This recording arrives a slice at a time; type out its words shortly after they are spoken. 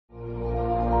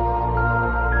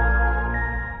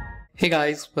Hey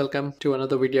guys, welcome to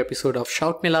another video episode of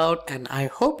Shout Me Loud, and I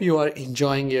hope you are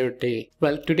enjoying your day.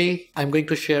 Well, today I'm going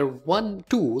to share one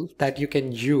tool that you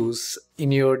can use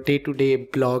in your day-to-day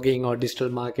blogging or digital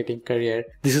marketing career.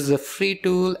 This is a free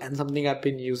tool and something I've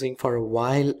been using for a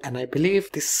while, and I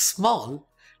believe this small,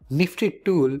 nifty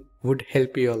tool would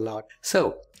help you a lot.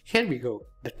 So here we go.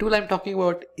 The tool I'm talking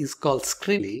about is called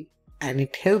Screely, and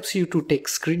it helps you to take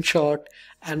screenshot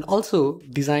and also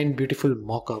design beautiful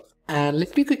mockup. And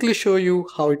let me quickly show you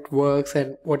how it works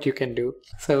and what you can do.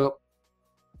 So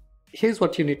here's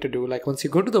what you need to do. Like once you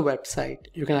go to the website,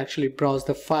 you can actually browse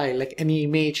the file, like any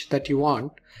image that you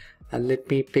want. And let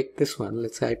me pick this one.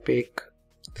 Let's say I pick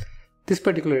this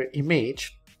particular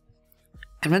image.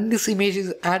 And when this image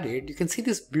is added, you can see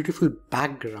this beautiful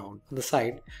background on the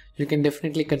side. You can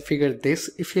definitely configure this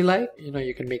if you like.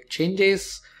 You can make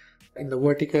changes in the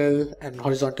vertical and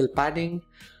horizontal padding.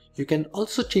 You can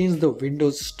also change the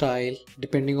Windows style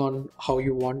depending on how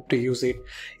you want to use it.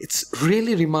 It's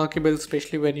really remarkable,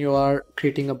 especially when you are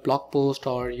creating a blog post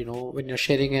or when you're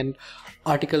sharing an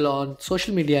article on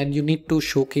social media and you need to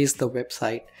showcase the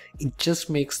website. It just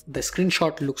makes the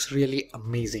screenshot looks really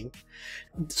amazing.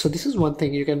 So this is one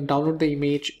thing. You can download the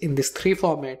image in this 3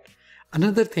 format.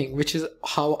 Another thing, which is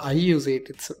how I use it,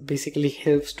 it's basically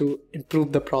helps to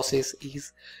improve the process,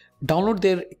 is download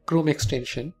their Chrome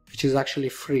extension, which is actually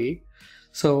free.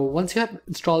 So once you have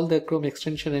installed the Chrome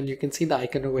extension and you can see the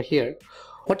icon over here,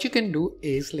 what you can do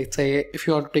is, let's say if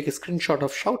you want to take a screenshot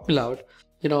of ShoutMeLoud,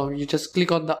 you just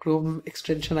click on the Chrome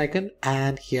extension icon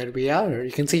and here we are.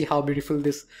 You can see how beautiful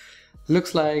this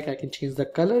looks like. I can change the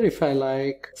color if I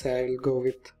like. Say I'll go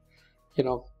with,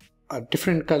 a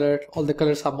different color. All the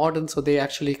colors are modern, so they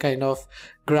actually kind of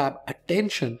grab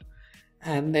attention.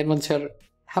 And then once you're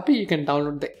happy, you can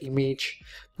download the image.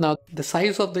 Now the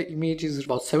size of the image is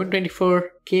about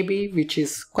 724 KB, which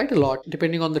is quite a lot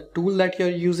depending on the tool that you're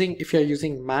using. If you're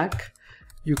using Mac,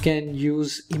 you can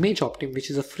use Image Optim, which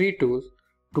is a free tool,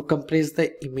 to compress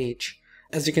the image.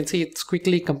 As you can see, it's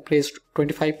quickly compressed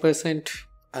 25%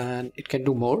 and it can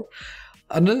do more.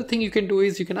 Another thing you can do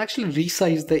is you can actually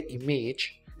resize the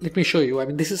image. Let me show you.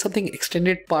 This is something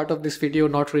extended part of this video,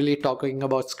 not really talking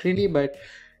about Screely, but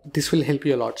this will help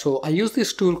you a lot. So I use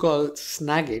this tool called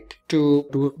Snagit to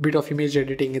do a bit of image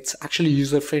editing. It's actually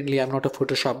user friendly. I'm not a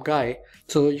Photoshop guy.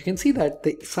 So you can see that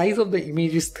the size of the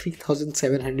image is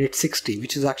 3760,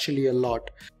 which is actually a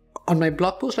lot. On my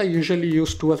blog post, I usually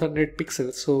use 1200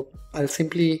 pixels. So I'll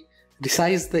simply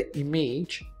resize the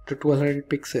image to 1200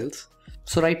 pixels.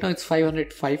 So right now it's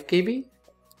 505 KB.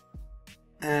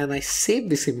 And I save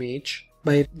this image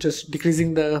by just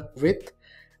decreasing the width.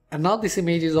 And now this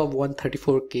image is of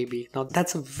 134 KB. Now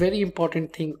that's a very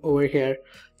important thing over here.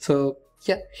 So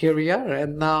yeah, here we are.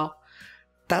 And now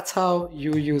that's how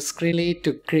you use Screely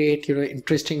to create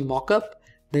interesting mockup.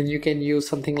 Then you can use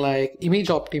something like Image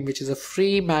Optim, which is a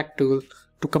free Mac tool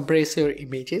to compress your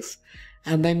images.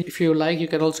 And then if you like, you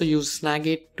can also use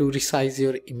Snagit to resize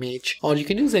your image, or you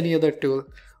can use any other tool.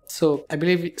 So I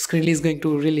believe Screely is going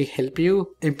to really help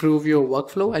you improve your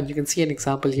workflow. And you can see an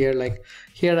example here. Like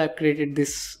here I've created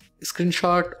this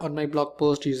screenshot on my blog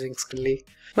post using Screely.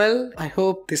 Well, I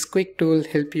hope this quick tool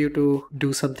help you to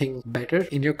do something better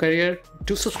in your career.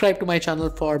 Do subscribe to my channel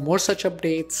for more such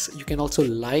updates. You can also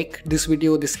like this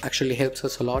video. This actually helps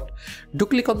us a lot. Do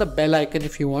click on the bell icon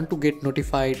if you want to get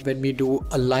notified when we do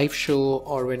a live show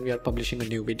or when we are publishing a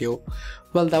new video.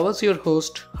 Well, that was your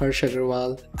host,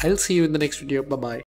 Agrawal. I'll see you in the next video. Bye-bye.